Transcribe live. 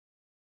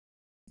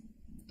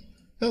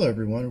Hello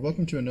everyone, and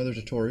welcome to another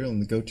tutorial in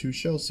the Go-To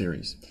Shell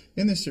series.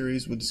 In this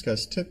series, we'll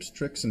discuss tips,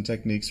 tricks, and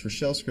techniques for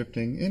shell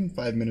scripting in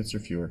 5 minutes or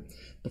fewer.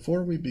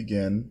 Before we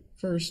begin,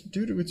 first,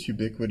 due to its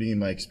ubiquity and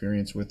my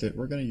experience with it,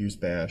 we're going to use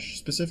Bash,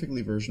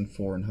 specifically version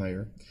 4 and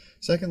higher.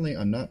 Secondly,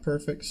 I'm not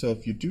perfect, so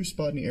if you do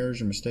spot any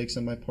errors or mistakes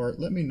on my part,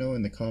 let me know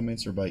in the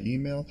comments or by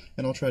email,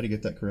 and I'll try to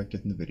get that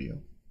corrected in the video.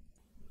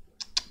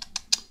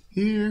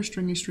 Here,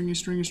 stringy.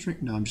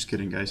 No, I'm just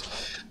kidding, guys.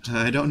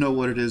 I don't know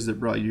what it is that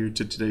brought you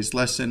to today's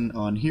lesson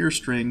on here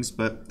strings,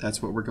 but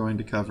that's what we're going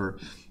to cover.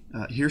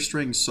 Here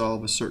strings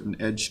solve a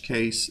certain edge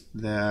case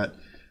that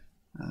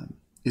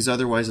is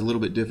otherwise a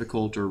little bit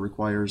difficult or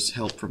requires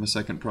help from a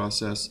second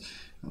process.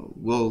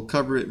 We'll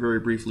cover it very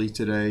briefly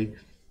today.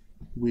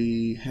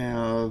 We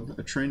have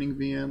a training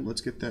VM. Let's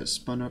get that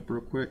spun up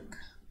real quick.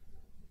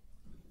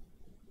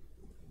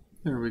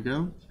 There we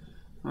go.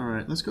 All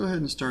right, let's go ahead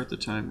and start the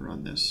timer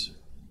on this.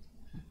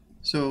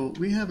 So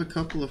we have a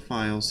couple of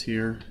files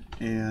here,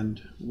 and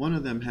one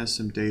of them has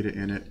some data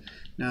in it.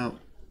 Now,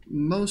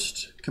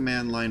 most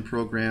command line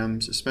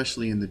programs,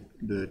 especially in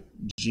the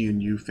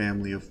GNU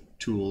family of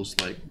tools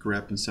like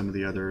grep and some of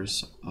the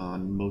others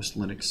on most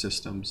Linux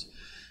systems,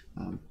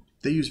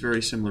 they use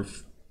very similar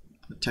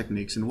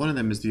techniques, and one of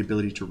them is the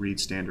ability to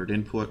read standard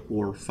input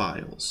or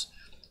files.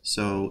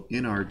 So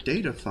in our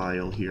data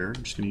file here,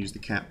 I'm just going to use the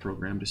cat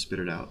program to spit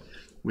it out.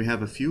 We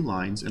have a few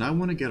lines, and I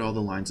want to get all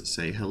the lines that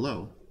say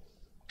hello.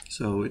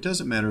 So it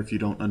doesn't matter if you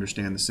don't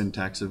understand the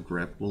syntax of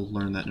grep. We'll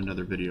learn that in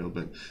another video.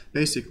 But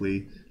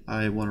basically,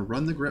 I want to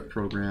run the grep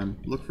program,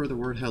 look for the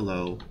word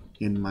hello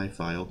in my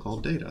file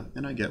called data,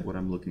 and I get what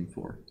I'm looking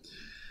for.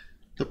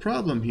 The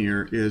problem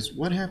here is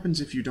what happens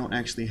if you don't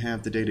actually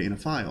have the data in a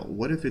file?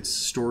 What if it's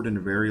stored in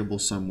a variable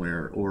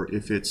somewhere, or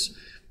if it's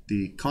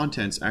the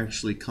contents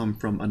actually come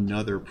from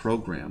another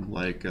program,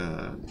 like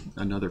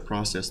another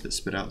process that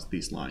spit out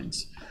these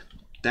lines?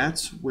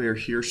 That's where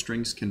here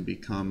strings can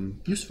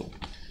become useful.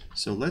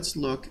 So let's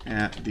look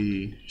at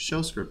the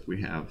shell script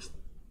we have.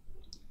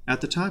 At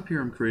the top here,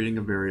 I'm creating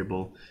a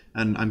variable,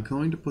 and I'm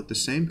going to put the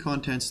same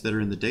contents that are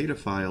in the data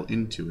file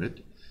into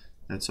it.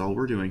 That's all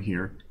we're doing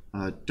here.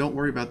 Don't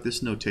worry about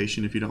this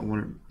notation if you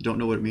don't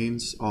know what it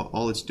means.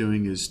 All it's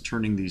doing is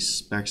turning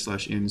these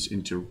 \ins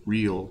into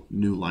real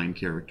new line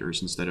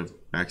characters instead of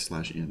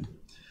 \in.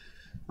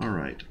 All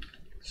right.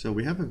 So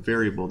we have a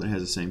variable that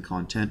has the same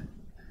content,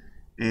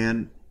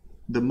 and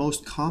the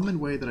most common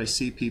way that I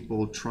see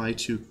people try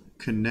to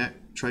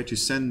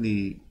send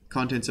the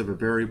contents of a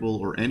variable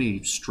or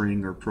any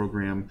string or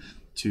program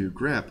to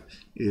grep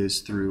is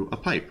through a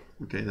pipe.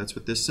 Okay, that's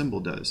what this symbol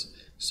does.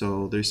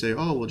 So they say,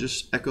 oh, we'll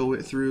just echo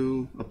it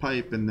through a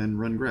pipe and then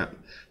run grep.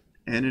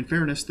 And in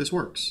fairness, this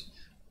works.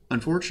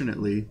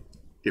 Unfortunately,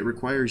 it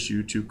requires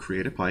you to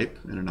create a pipe,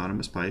 an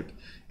anonymous pipe,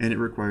 and it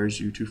requires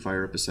you to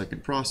fire up a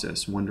second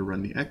process, one to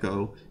run the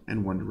echo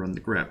and one to run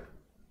the grep.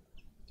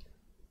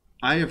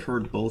 I have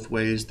heard both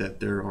ways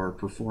that there are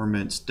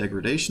performance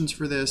degradations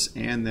for this,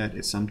 and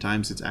that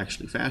sometimes it's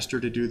actually faster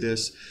to do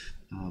this.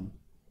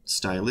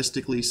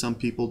 Stylistically, some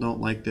people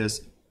don't like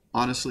this.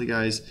 Honestly,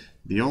 guys,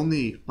 the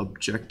only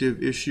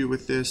objective issue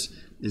with this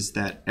is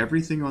that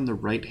everything on the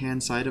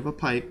right-hand side of a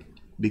pipe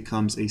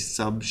becomes a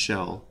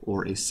subshell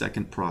or a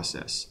second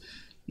process.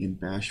 In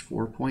Bash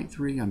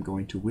 4.3, I'm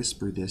going to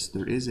whisper this.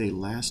 There is a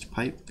last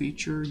pipe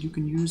feature you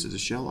can use as a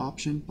shell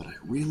option, but I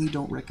really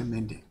don't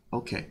recommend it.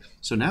 Okay,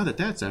 so now that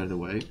that's out of the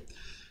way,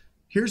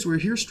 here's where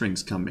here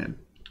strings come in.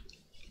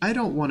 I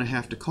don't want to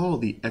have to call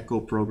the echo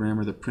program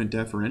or the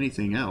printf or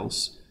anything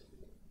else,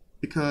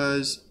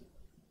 because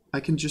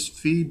I can just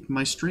feed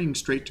my string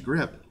straight to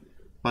grep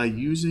by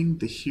using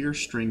the here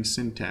string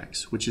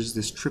syntax, which is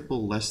this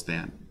triple less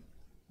than.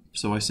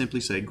 So I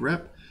simply say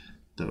grep,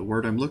 the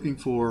word I'm looking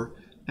for,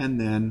 and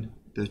then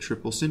the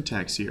triple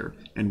syntax here.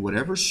 And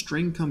whatever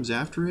string comes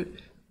after it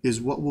is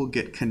what will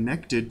get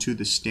connected to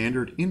the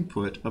standard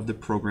input of the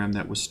program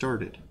that was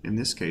started. In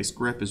this case,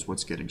 grep is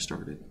what's getting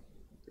started.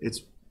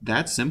 It's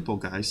that simple,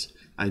 guys.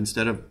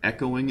 Instead of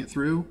echoing it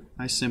through,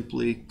 I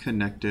simply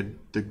connected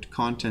the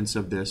contents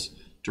of this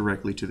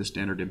directly to the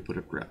standard input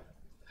of grep.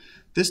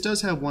 This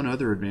does have one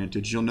other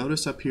advantage. You'll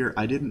notice up here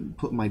I didn't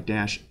put my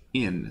dash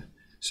in.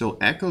 So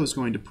echo is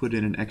going to put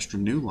in an extra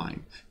new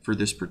line. For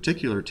this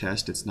particular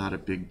test, it's not a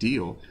big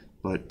deal,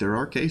 but there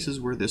are cases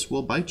where this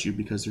will bite you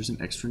because there's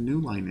an extra new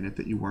line in it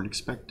that you weren't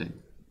expecting.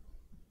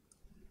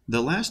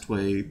 The last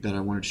way that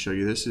I wanted to show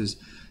you this is,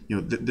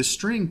 the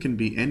string can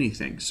be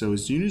anything. So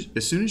as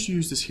soon as you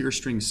use this here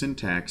string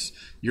syntax,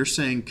 you're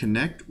saying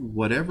connect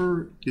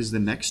whatever is the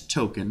next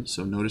token.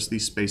 So notice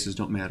these spaces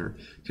don't matter.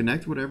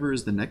 Connect whatever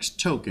is the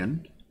next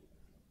token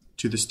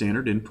to the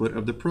standard input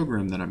of the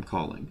program that I'm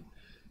calling.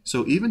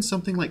 So even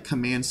something like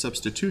command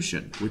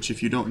substitution, which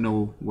if you don't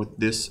know what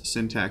this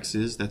syntax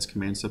is, that's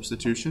command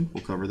substitution.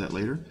 We'll cover that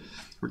later.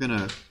 We're going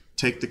to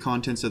take the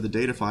contents of the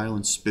data file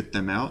and spit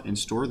them out and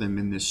store them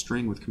in this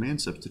string with command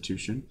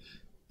substitution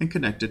and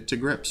connect it to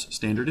grep's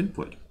standard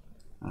input.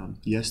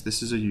 Yes,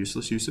 this is a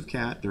useless use of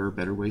cat. There are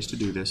better ways to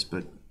do this,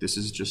 but this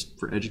is just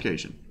for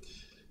education.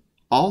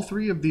 All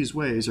three of these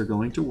ways are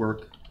going to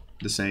work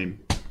the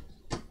same.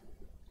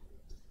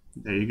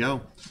 There you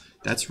go.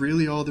 That's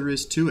really all there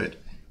is to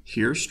it.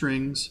 Here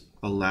strings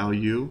allow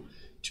you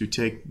to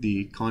take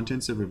the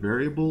contents of a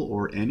variable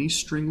or any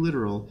string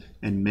literal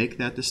and make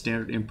that the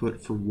standard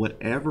input for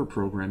whatever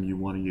program you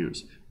want to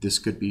use. This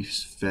could be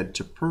fed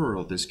to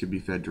Perl, this could be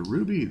fed to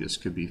Ruby, this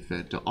could be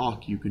fed to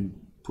awk. You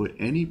can put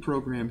any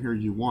program here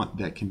you want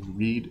that can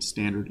read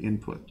standard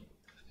input.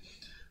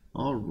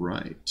 All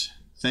right.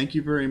 Thank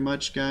you very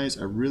much, guys.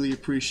 I really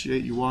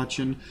appreciate you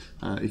watching.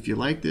 If you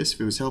like this,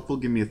 if it was helpful,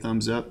 give me a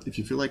thumbs up. If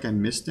you feel like I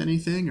missed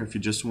anything, or if you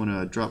just want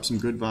to drop some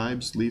good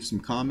vibes, leave some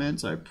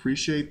comments. I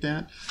appreciate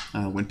that.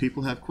 When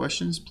people have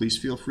questions, please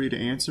feel free to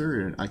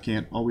answer. I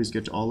can't always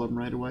get to all of them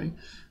right away.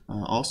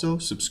 Also,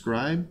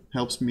 subscribe.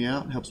 Helps me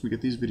out. Helps me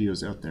get these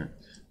videos out there.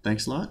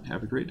 Thanks a lot.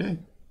 Have a great day.